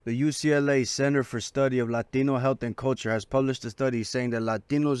The UCLA Center for Study of Latino Health and Culture has published a study saying that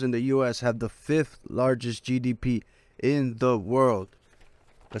Latinos in the U.S. have the fifth largest GDP in the world.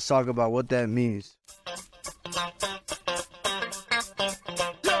 Let's talk about what that means.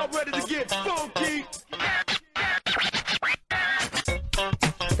 Y'all ready to get funky?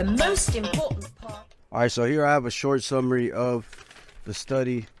 The most important part. All right, so here I have a short summary of the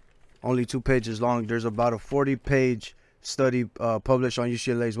study, only 2 pages long. There's about a 40-page study published on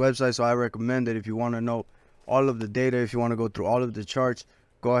UCLA's website, so I recommend that if you want to know all of the data, if you want to go through all of the charts,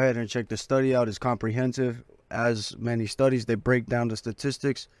 go ahead and check the study out. It's comprehensive. As many studies, they break down the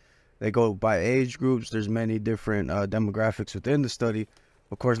statistics. They go by age groups. There's many different demographics within the study.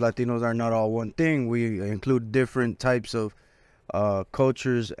 Of course, Latinos are not all one thing. We include different types of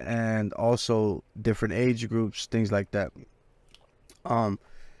cultures and also different age groups, things like that.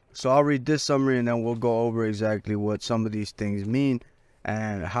 So I'll read this summary and then we'll go over exactly what some of these things mean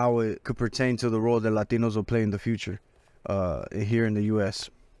and how it could pertain to the role that Latinos will play in the future here in the U.S.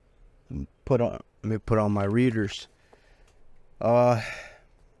 Let me put on my readers. The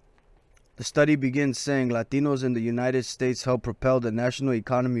study begins saying Latinos in the United States help propel the national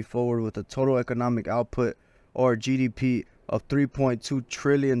economy forward with a total economic output, or GDP, of $3.2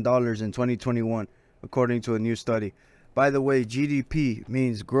 trillion in 2021, according to a new study. By the way, GDP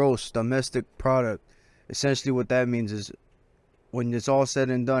means gross domestic product. Essentially what that means is when it's all said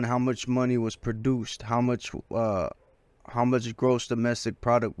and done, how much money was produced, how much gross domestic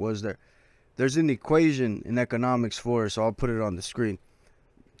product was there. There's an equation in economics for it, so I'll put it on the screen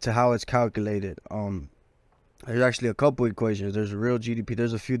to how it's calculated. There's actually a couple equations. There's real GDP.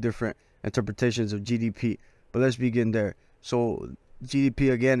 There's a few different interpretations of GDP, but let's begin there. So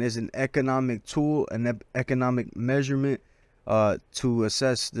GDP, again, is an economic tool, an economic measurement to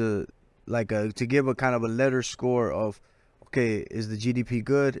assess to give a kind of a letter score of, okay, is the GDP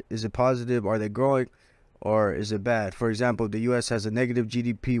good? Is it positive? Are they growing? Or is it bad? For example, if the U.S. has a negative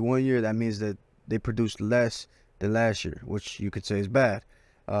GDP one year, that means that they produced less than last year, which you could say is bad.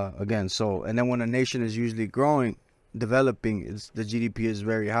 And then when a nation is usually growing, developing, the GDP is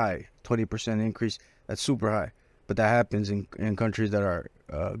very high, 20% increase. That's super high. But that happens in countries that are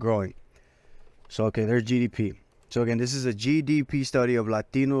growing. So, okay, there's GDP. So, again, this is a GDP study of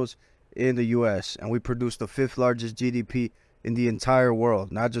Latinos in the U.S. And we produce the fifth largest GDP in the entire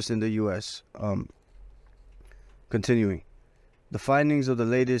world, not just in the U.S. Continuing. The findings of the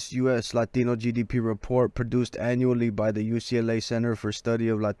latest U.S. Latino GDP report produced annually by the UCLA Center for Study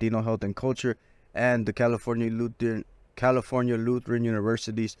of Latino Health and Culture and the California Lutheran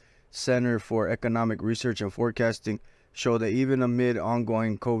University's Center for Economic Research and Forecasting show that even amid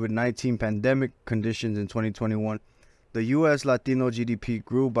ongoing COVID-19 pandemic conditions in 2021, the U.S. Latino GDP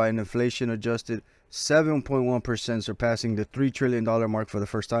grew by an inflation-adjusted 7.1%, surpassing the $3 trillion mark for the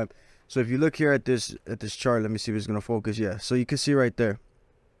first time. So if you look here at this chart, let me see if it's going to focus. Yeah, so you can see right there.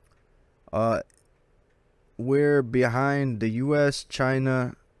 We're behind the U.S.,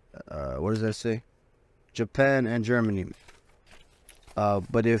 China, what does that say? Japan and Germany.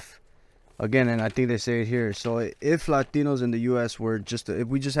 But if, again, and I think they say it here, so if Latinos in the U.S. were if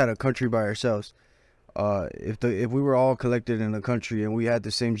we just had a country by ourselves, if we were all collected in a country and we had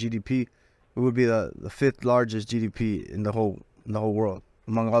the same GDP, it would be the fifth largest GDP in the whole world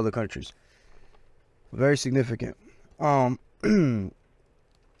among all the countries. Very significant. The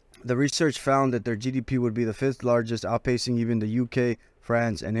research found that their GDP would be the fifth largest, outpacing even the UK,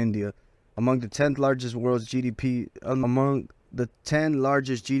 France, and India. Among the 10 largest GDPs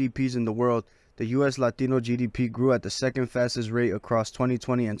in the world, the U.S. Latino GDP grew at the second fastest rate across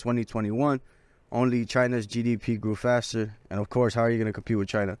 2020 and 2021. Only China's GDP grew faster. And of course, how are you going to compete with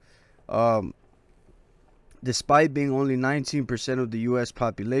China? Despite being only 19% of the U.S.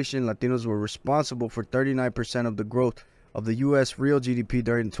 population, Latinos were responsible for 39% of the growth of the U.S. real GDP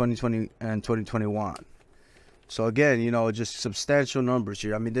during 2020 and 2021. So again, just substantial numbers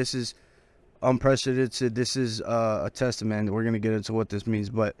here. I mean, this is unprecedented. This is a testament. We're going to get into what this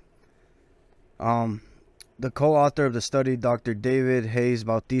means. But the co-author of the study, Dr. David Hayes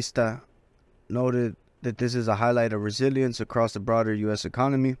Bautista, noted that this is a highlight of resilience across the broader U.S.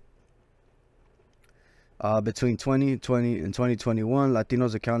 economy. Between 2020 and 2021,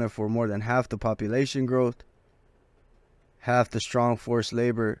 Latinos accounted for more than half the population growth, half the strong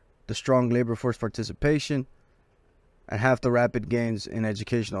labor force participation, and half the rapid gains in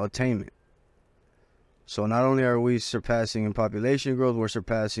educational attainment. So not only are we surpassing in population growth, we're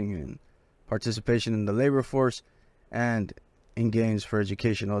surpassing in participation in the labor force and in gains for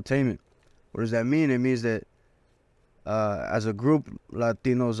educational attainment. What does that mean? It means that as a group,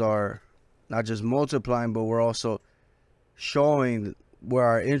 Latinos are not just multiplying, but we're also showing where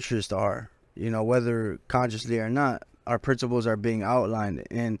our interests are, whether consciously or not. Our principles are being outlined,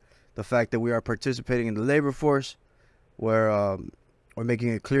 and the fact that we are participating in the labor force, where we're making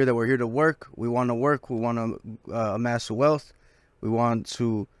it clear that we're here to work. We want to work. We want to amass wealth. We want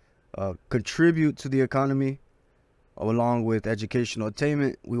to contribute to the economy along with educational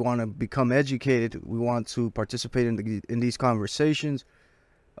attainment. We want to become educated. We want to participate in these conversations.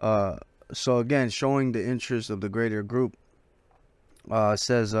 So again, showing the interest of the greater group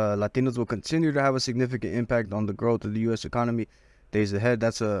says Latinos will continue to have a significant impact on the growth of the U.S. economy days ahead.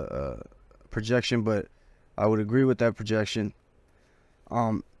 That's a projection, but I would agree with that projection.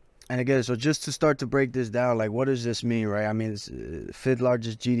 And again, so just to start to break this down, like, what does this mean, right? I mean, it's fifth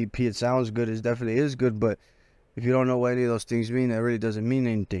largest GDP. It sounds good. It definitely is good, but if you don't know what any of those things mean, it really doesn't mean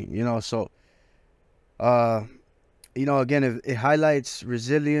anything, So, again, it highlights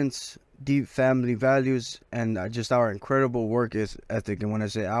resilience, deep family values, and just our incredible work ethic. And when I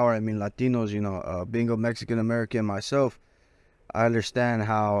say our, I mean Latinos. Being a Mexican American myself, I understand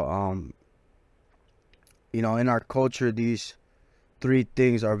how, in our culture, these three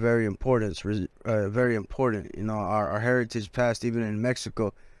things are very important. Very important. Our heritage past, even in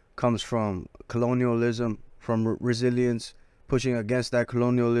Mexico, comes from colonialism, from resilience, pushing against that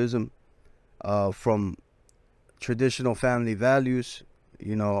colonialism, from traditional family values.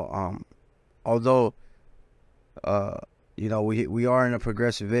 Although we are in a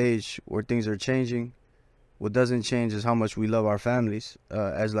progressive age where things are changing, what doesn't change is how much we love our families.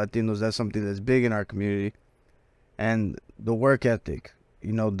 As Latinos, that's something that's big in our community. And the work ethic,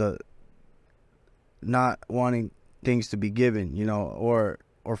 the not wanting things to be given, or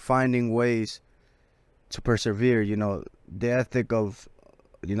finding ways to persevere, the ethic of,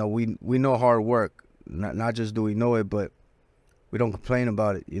 we know hard work. Not just do we know it, but we don't complain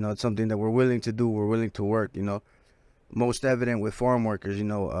about it. It's something that we're willing to do. We're willing to work. Most evident with farm workers.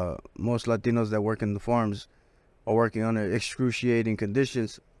 Most Latinos that work in the farms are working under excruciating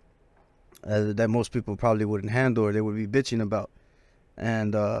conditions that most people probably wouldn't handle, or they would be bitching about.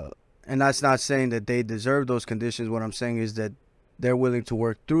 And that's not saying that they deserve those conditions. What I'm saying is that they're willing to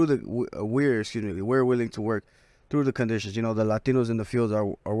work through we're willing to work through the conditions. The Latinos in the fields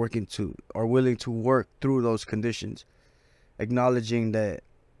are willing to work through those conditions, acknowledging that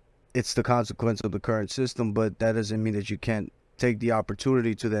it's the consequence of the current system, but that doesn't mean that you can't take the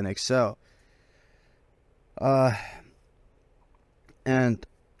opportunity to then excel. And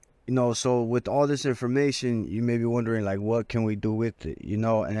so with all this information, you may be wondering, like, what can we do with it?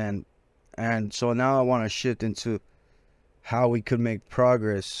 And so now I want to shift into how we could make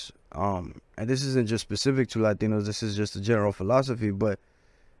progress. And this isn't just specific to Latinos. This is just a general philosophy, but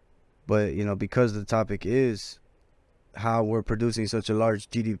because the topic is how we're producing such a large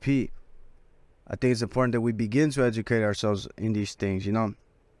GDP, I think it's important that we begin to educate ourselves in these things.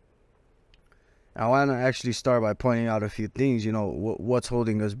 I want to actually start by pointing out a few things, what's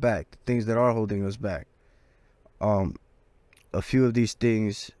holding us back, things that are holding us back. A few of these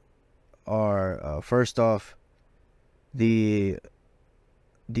things are, first off, the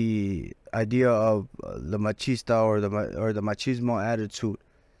idea of the machista or the machismo attitude.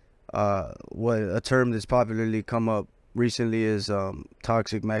 What a term that's popularly come up recently is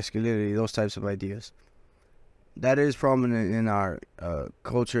toxic masculinity, those types of ideas. That is prominent in our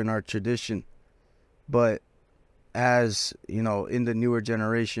culture and our tradition. But as, in the newer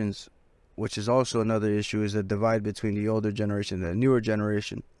generations, which is also another issue, is the divide between the older generation and the newer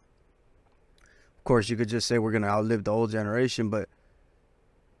generation. Of course, you could just say we're going to outlive the old generation, but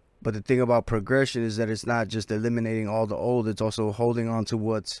the thing about progression is that it's not just eliminating all the old, it's also holding on to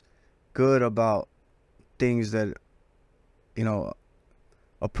what's good about things that,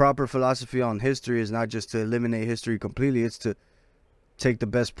 a proper philosophy on history is not just to eliminate history completely, it's to take the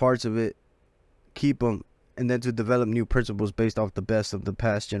best parts of it, keep them, and then to develop new principles based off the best of the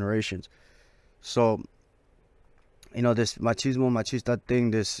past generations. So, this machista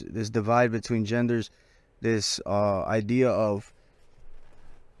thing, this divide between genders, this idea of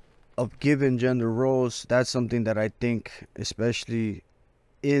given gender roles, that's something that I think, especially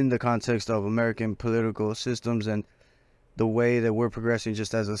in the context of American political systems and the way that we're progressing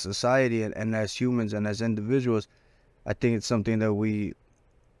just as a society and as humans and as individuals, I think it's something that we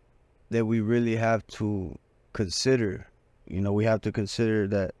really have to consider. We have to consider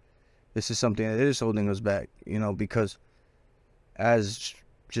that this is something that is holding us back, because as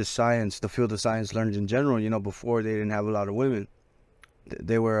just science, the field of science learns in general, before they didn't have a lot of women.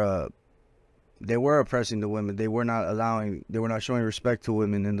 They were oppressing the women. They were not showing respect to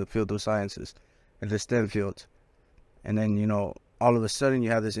women in the field of sciences, in the STEM fields. And then, all of a sudden you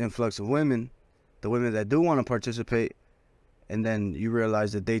have this influx of women, the women that do want to participate, and then you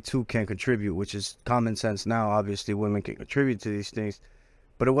realize that they too can contribute, which is common sense now. Obviously, women can contribute to these things,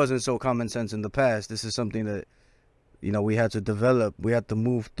 but it wasn't so common sense in the past. This is something that, we had to develop, we had to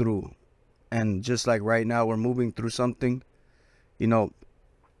move through. And just like right now, we're moving through something, you know,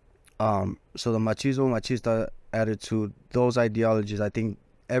 so the machismo, machista attitude, those ideologies, I think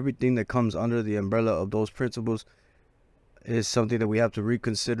everything that comes under the umbrella of those principles is something that we have to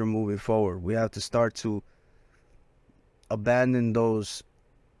reconsider moving forward. We have to start to abandon those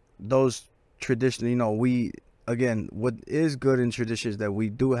traditions. Again, what is good in tradition is that we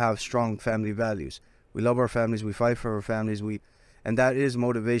do have strong family values. We love our families, we fight for our families, and that is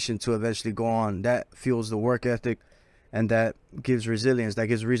motivation to eventually go on. That fuels the work ethic, and that gives resilience, that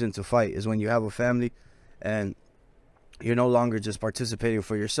gives reason to fight, is when you have a family and you're no longer just participating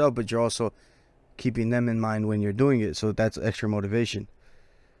for yourself, but you're also keeping them in mind when you're doing it. So that's extra motivation.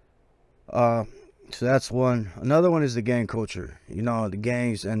 So that's one. Another one is the gang culture. The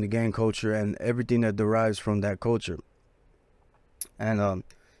gangs and the gang culture and everything that derives from that culture. And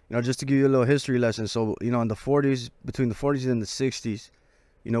just to give you a little history lesson. So in the 40s, between the 40s and the 60s,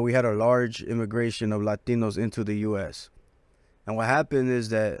 we had a large immigration of Latinos into the U.S. And what happened is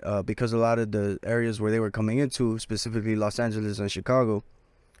that because a lot of the areas where they were coming into, specifically Los Angeles and Chicago,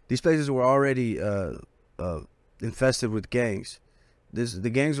 these places were already infested with gangs. The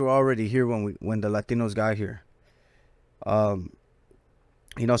gangs were already here when the Latinos got here. So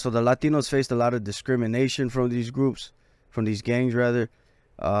the Latinos faced a lot of discrimination from these groups, from these gangs rather.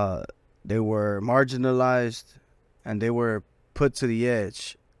 They were marginalized and they were put to the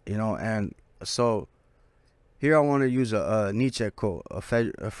edge, and so here I want to use a Nietzsche quote, a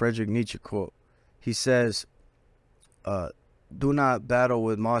Friedrich Nietzsche quote. He says, do not battle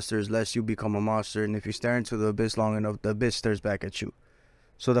with monsters lest you become a monster, and if you stare into the abyss long enough, the abyss stares back at you.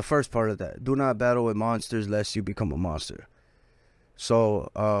 So the first part of that, do not battle with monsters lest you become a monster.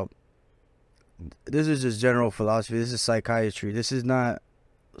 So this is just general philosophy. This is psychiatry. This is not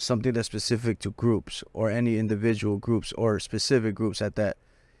something that's specific to groups or any individual groups or specific groups at that.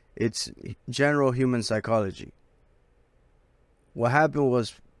 It's general human psychology. What happened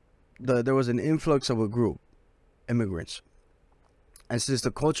was there was an influx of a group, immigrants. And since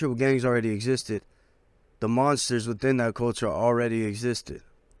the culture of gangs already existed, the monsters within that culture already existed.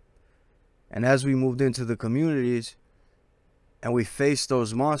 And as we moved into the communities and we faced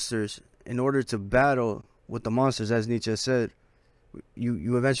those monsters, in order to battle with the monsters, as Nietzsche said,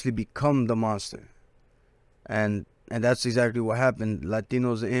 you eventually become the monster. And that's exactly what happened.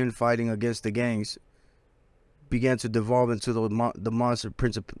 Latinos in fighting against the gangs began to devolve into the monster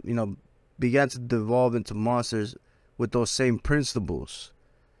principle, began to devolve into monsters with those same principles,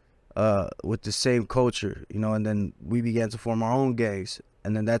 with the same culture, and then we began to form our own gangs,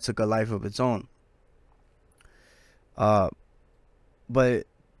 and then that took a life of its own. But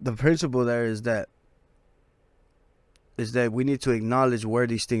the principle there is that we need to acknowledge where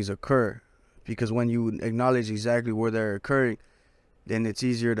these things occur, because when you acknowledge exactly where they're occurring, then it's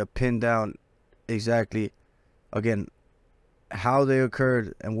easier to pin down exactly, again, how they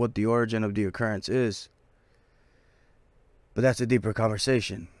occurred and what the origin of the occurrence is. But that's a deeper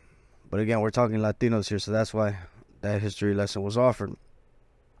conversation. But again, we're talking Latinos here, so that's why that history lesson was offered.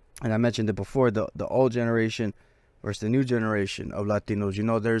 And I mentioned it before, the old generation versus the new generation of Latinos.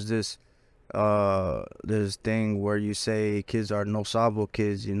 There's this thing where you say kids are no sabo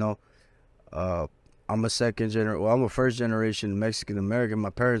kids. I'm a first generation Mexican American. My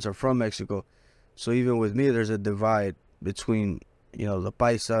parents are from Mexico, so even with me, there's a divide between the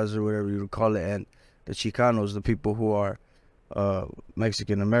paisas or whatever you would call it, and the Chicanos, the people who are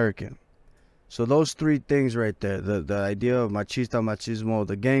Mexican American. So those three things right there, the idea of machismo,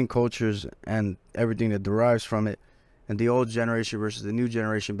 the gang cultures, and everything that derives from it, and the old generation versus the new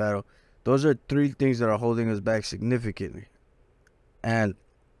generation battle, those are three things that are holding us back significantly. And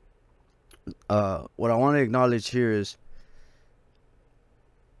what I want to acknowledge here is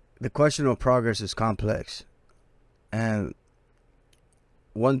the question of progress is complex. And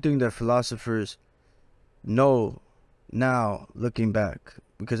one thing that philosophers know now, looking back,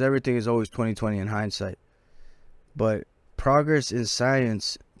 because everything is always 20/20 in hindsight, but progress in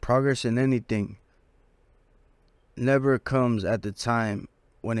science, progress in anything, never comes at the time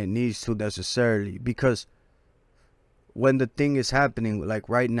when it needs to necessarily, because when the thing is happening, like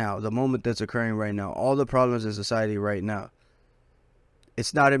right now, the moment that's occurring right now, all the problems in society right now,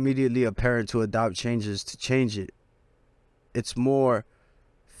 it's not immediately apparent to adopt changes to change it. It's more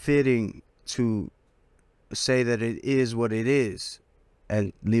fitting to say that it is what it is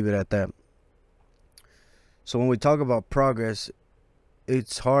and leave it at that. So when we talk about progress,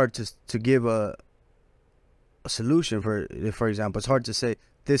 it's hard to give a a solution. For example, it's hard to say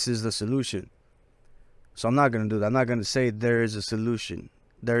this is the solution. So I'm not going to do that. I'm not going to say there is a solution.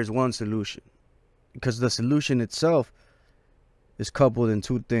 There is one solution. Because the solution itself is coupled in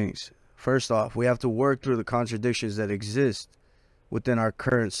two things. First off, we have to work through the contradictions that exist within our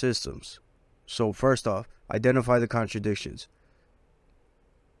current systems. So first off, identify the contradictions.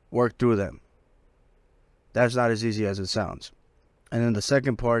 Work through them. That's not as easy as it sounds. And then the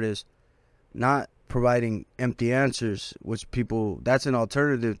second part is not providing empty answers, which people, that's an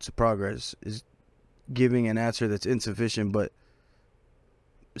alternative to progress, is giving an answer that's insufficient but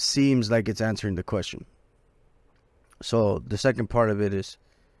seems like it's answering the question. So the second part of it is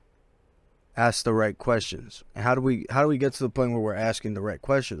ask the right questions. And how do we get to the point where we're asking the right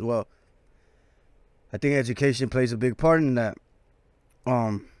questions? Well, I think education plays a big part in that.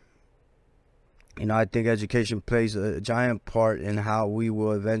 I think education plays a giant part in how we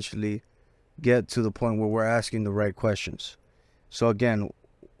will eventually get to the point where we're asking the right questions. So again,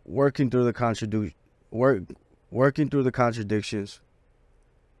 working through the contradictions,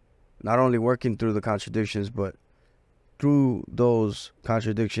 not only working through the contradictions, but through those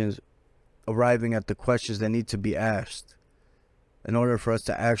contradictions, arriving at the questions that need to be asked in order for us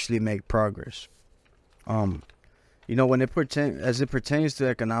to actually make progress. When it pertains to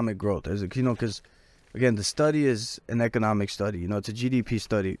economic growth, because again, the study is an economic study. It's a GDP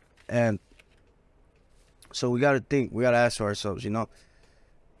study, and so we got to ask ourselves.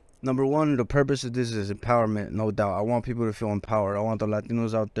 Number one, the purpose of this is empowerment, no doubt. I want people to feel empowered. I want the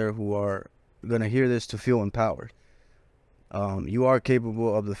Latinos out there who are gonna hear this to feel empowered. You are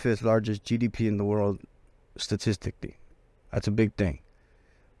capable of the 5th largest GDP in the world statistically. That's a big thing.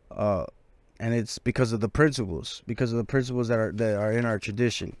 And it's because of the principles that are in our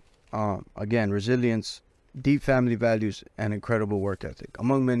tradition. Again, resilience, deep family values, and incredible work ethic,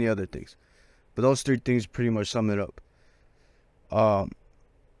 among many other things. But those 3 things pretty much sum it up.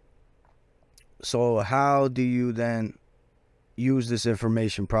 So how do you then use this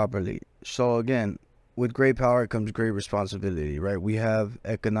information properly? So again, with great power comes great responsibility, right? We have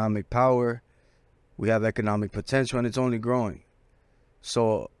economic power, we have economic potential, and it's only growing.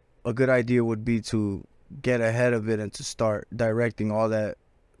 So a good idea would be to get ahead of it and to start directing all that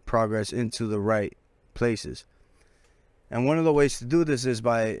progress into the right places. And one of the ways to do this is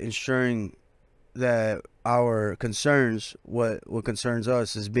by ensuring that our concerns, what concerns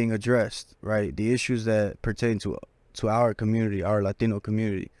us, is being addressed, right? The issues that pertain to our community, our Latino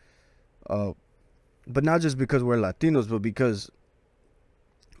community. But not just because we're Latinos, but because,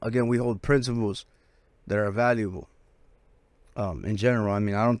 again, we hold principles that are valuable. In general, I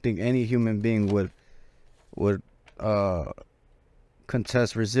don't think any human being would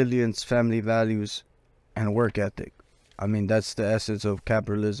contest resilience, family values, and work ethic. That's the essence of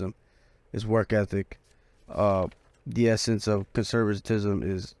capitalism, is work ethic. The essence of conservatism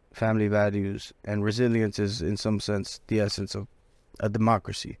is family values, and resilience is, in some sense, the essence of a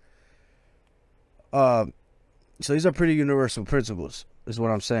democracy. So these are pretty universal principles, is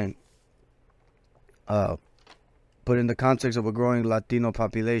what I'm saying. But in the context of a growing Latino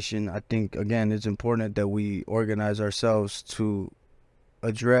population, I think, again, it's important that we organize ourselves to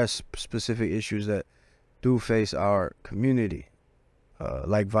address specific issues that do face our community,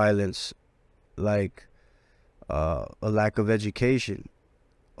 like violence, like a lack of education,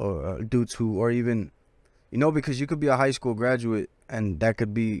 or even, because you could be a high school graduate and that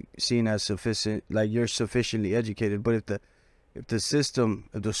could be seen as sufficient, like you're sufficiently educated. But if the system,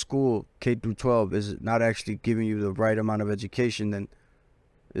 if the school K through 12 is not actually giving you the right amount of education, then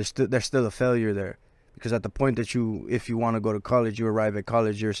there's still a failure there. Because at the point that if you want to go to college, you arrive at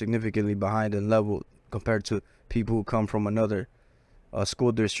college, you're significantly behind in level compared to people who come from another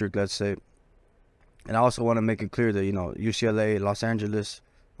school district, let's say. And I also want to make it clear that, UCLA, Los Angeles,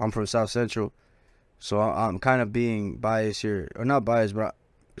 I'm from South Central, so I'm kind of being biased here, or not biased, but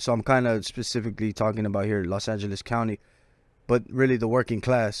so I'm kind of specifically talking about here Los Angeles County, but really the working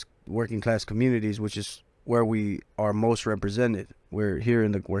class communities, which is where we are most represented. We're here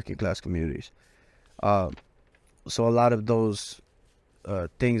in the working class communities. So a lot of those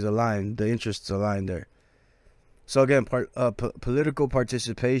things align, the interests align there. So again, political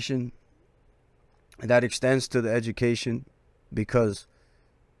participation, that extends to the education, because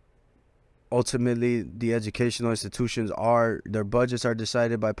ultimately the educational institutions their budgets are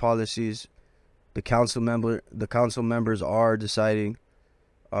decided by policies. The council members are deciding.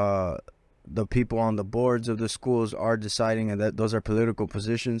 The people on the boards of the schools are deciding, and that those are political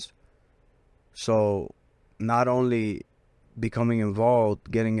positions. So not only getting involved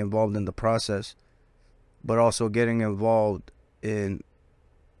in the process, but also getting involved in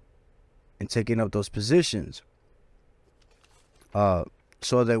taking up those positions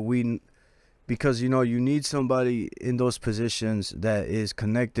so that because you need somebody in those positions that is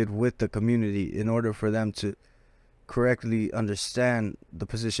connected with the community in order for them to correctly understand the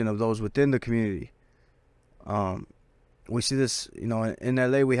position of those within the community. We see this, in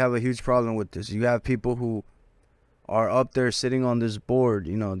LA. We have a huge problem with this. You have people who are up there sitting on this board,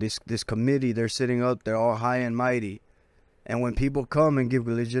 this committee. They're sitting up there all high and mighty, and when people come and give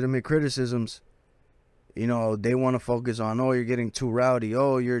legitimate criticisms, they want to focus on, oh, you're getting too rowdy,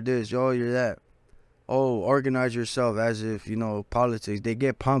 oh, you're this, oh, you're that, oh, organize yourself, as if politics. They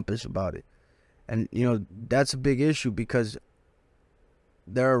get pompous about it, and that's a big issue, because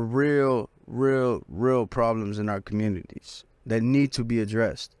there are real problems in our communities that need to be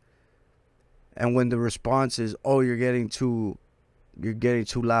addressed. And when the response is, oh, you're getting too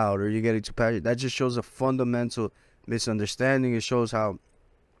loud, or you're getting too passionate, that just shows a fundamental misunderstanding. It shows how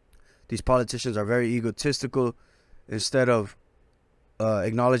these politicians are very egotistical. Instead of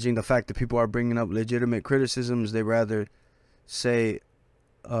acknowledging the fact that people are bringing up legitimate criticisms, they rather say,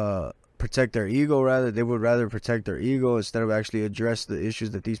 protect their ego. They would rather protect their ego instead of actually address the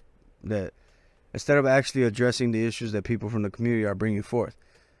issues instead of actually addressing the issues that people from the community are bringing forth.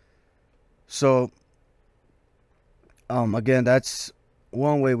 So, again, that's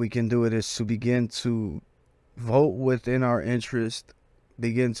one way we can do it, is to begin to vote within our interest,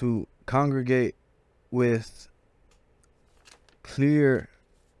 begin to congregate with clear.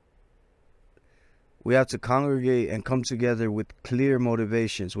 We have to congregate and come together with clear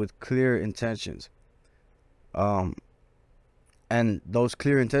motivations, with clear intentions. And those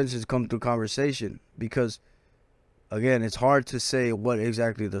clear intentions come through conversation, because, again, it's hard to say what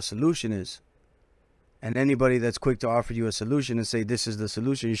exactly the solution is. And anybody that's quick to offer you a solution and say this is the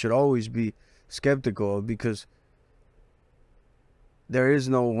solution, you should always be skeptical of, because there is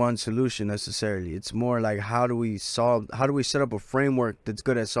no one solution necessarily. It's more like, how do we set up a framework that's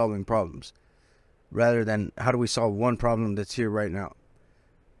good at solving problems, rather than how do we solve one problem that's here right now.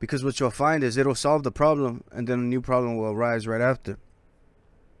 Because what you'll find is it'll solve the problem, and then a new problem will arise right after.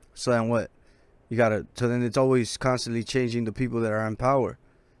 So then what? So then it's always constantly changing the people that are in power,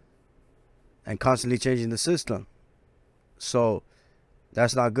 and constantly changing the system. So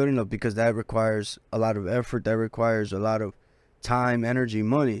that's not good enough, because that requires a lot of effort. That requires a lot of time, energy,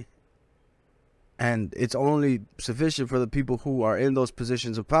 money. And it's only sufficient for the people who are in those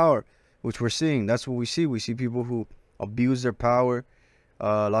positions of power, which we're seeing. That's what we see. We see people who abuse their power.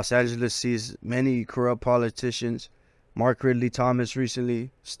 Los Angeles sees many corrupt politicians. Mark Ridley Thomas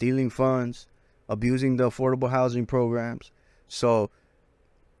recently stealing funds, abusing the affordable housing programs. So,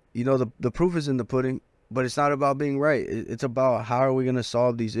 the proof is in the pudding, but it's not about being right. It's about, how are we going to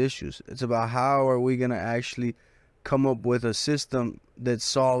solve these issues? It's about, how are we going to actually come up with a system that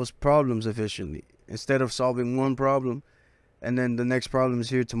solves problems efficiently, instead of solving one problem and then the next problem is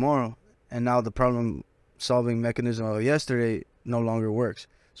here tomorrow, and now the problem solving mechanism of yesterday no longer works.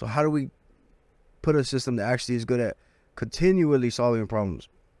 So how do we put a system that actually is good at continually solving problems?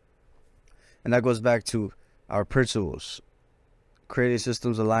 And that goes back to our principles. Creating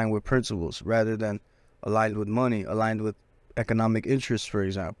systems aligned with principles, rather than aligned with money, aligned with economic interests, for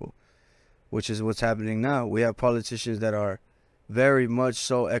example, which is what's happening now. We have politicians that are very much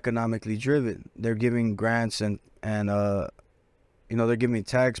so economically driven. They're giving grants and they're giving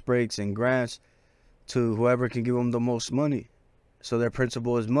tax breaks and grants to whoever can give them the most money. So their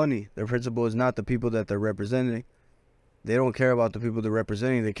principle is money. Their principle is not the people that they're representing. They don't care about the people they're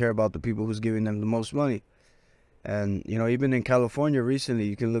representing. They care about the people who's giving them the most money. And, even in California recently,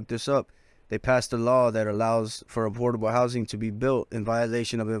 you can look this up, they passed a law that allows for affordable housing to be built in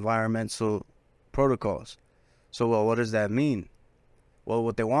violation of environmental protocols. So, well, what does that mean? Well,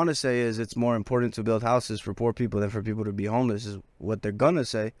 what they want to say is it's more important to build houses for poor people than for people to be homeless, is what they're going to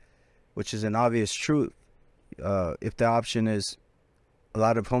say, which is an obvious truth. If the option is a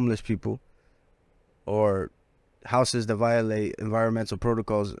lot of homeless people, or houses that violate environmental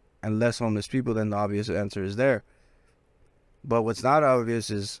protocols and less homeless people, then the obvious answer is there. But what's not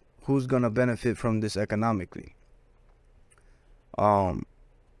obvious is who's going to benefit from this economically. And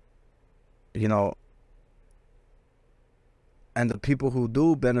the people who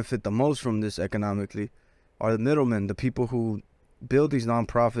do benefit the most from this economically are the middlemen, the people who build these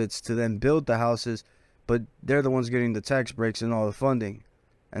nonprofits to then build the houses, but they're the ones getting the tax breaks and all the funding.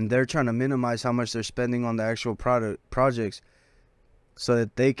 And they're trying to minimize how much they're spending on the actual projects, so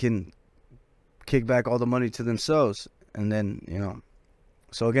that they can kick back all the money to themselves. And then,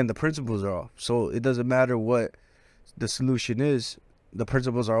 so again, the principles are off. So it doesn't matter what the solution is, the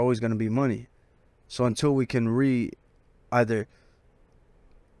principles are always going to be money. So until we can either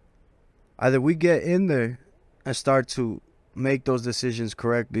we get in there and start to make those decisions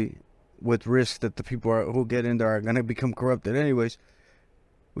correctly with risk that the people who get in there are going to become corrupted anyways,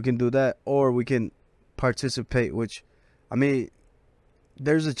 we can do that. Or we can participate, which, I mean,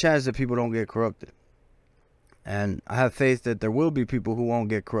 there's a chance that people don't get corrupted. And I have faith that there will be people who won't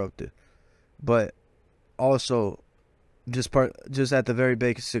get corrupted. But also, just at the very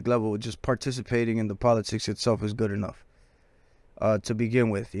basic level, just participating in the politics itself is good enough. To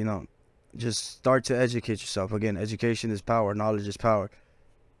begin with, just start to educate yourself. Again, education is power, knowledge is power.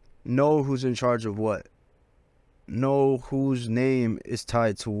 Know who's in charge of what. Know whose name is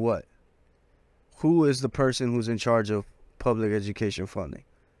tied to what. Who is the person who's in charge of public education funding?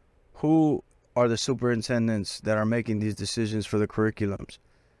 Who are the superintendents that are making these decisions for the curriculums?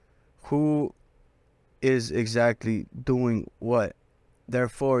 Who is exactly doing what?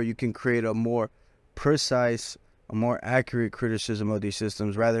 Therefore, you can create a more precise, a more accurate criticism of these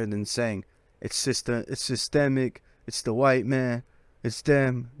systems, rather than saying it's systemic, it's the white man, it's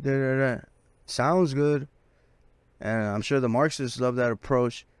them, da da da. Sounds good, and I'm sure the Marxists love that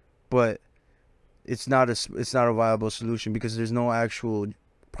approach, but it's not a viable solution, because there's no actual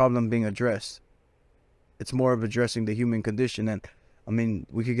problem being addressed. It's more of addressing the human condition. And I mean,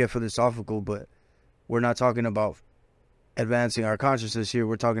 we could get philosophical, but we're not talking about advancing our consciousness here.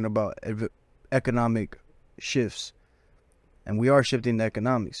 We're talking about economic shifts, and we are shifting the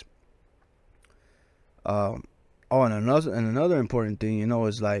economics. And another important thing,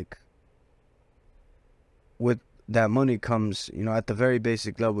 is like, with that money comes, at the very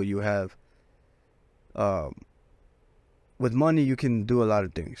basic level, you have, with money you can do a lot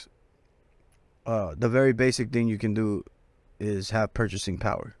of things. The very basic thing you can do is have purchasing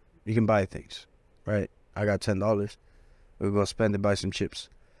power. You can buy things, right? I got $10. We'll go spend it, buy some chips.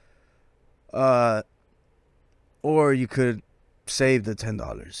 Or you could save the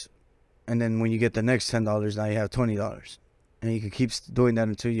 $10, and then when you get the next $10, now you have $20, and you can keep doing that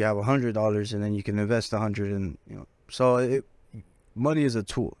until you have $100, and then you can invest $100, and so money is a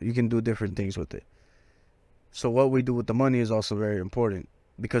tool. You can do different things with it. So what we do with the money is also very important,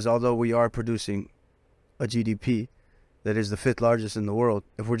 because although we are producing a GDP that is the 5th largest in the world,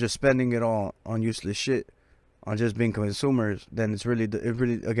 if we're just spending it all on useless shit, on just being consumers, then it really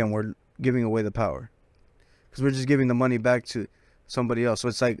again, we're giving away the power, because we're just giving the money back to somebody else. So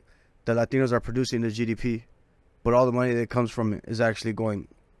it's like the Latinos are producing the GDP, but all the money that comes from it is actually going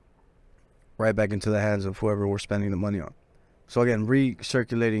right back into the hands of whoever we're spending the money on. So again,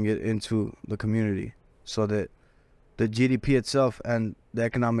 recirculating it into the community, so that the GDP itself and the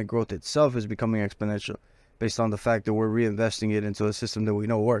economic growth itself is becoming exponential, based on the fact that we're reinvesting it into a system that we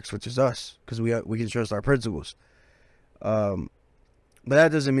know works, which is us, because we can trust our principles. But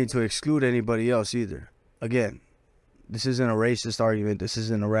that doesn't mean to exclude anybody else either. Again, this isn't a racist argument. This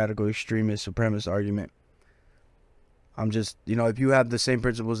isn't a radical extremist supremacist argument. I'm just, if you have the same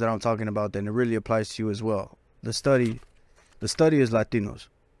principles that I'm talking about, then it really applies to you as well. The study is Latinos,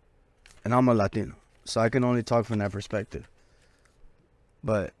 and I'm a Latino, so I can only talk from that perspective.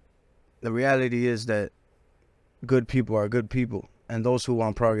 But the reality is that good people are good people, and those who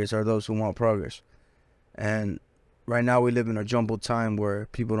want progress are those who want progress. And right now we live in a jumbled time where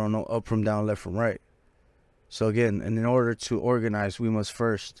people don't know up from down, left from right. So again, and in order to organize, we must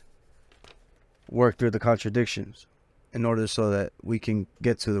first work through the contradictions, in order so that we can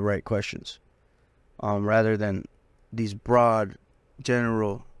get to the right questions, rather than these broad,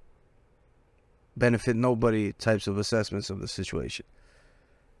 general, benefit nobody types of assessments of the situation.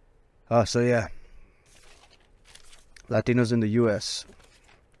 So yeah, Latinos in the U.S.,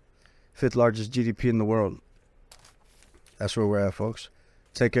 5th largest GDP in the world. That's where we're at, folks.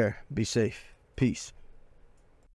 Take care. Be safe. Peace.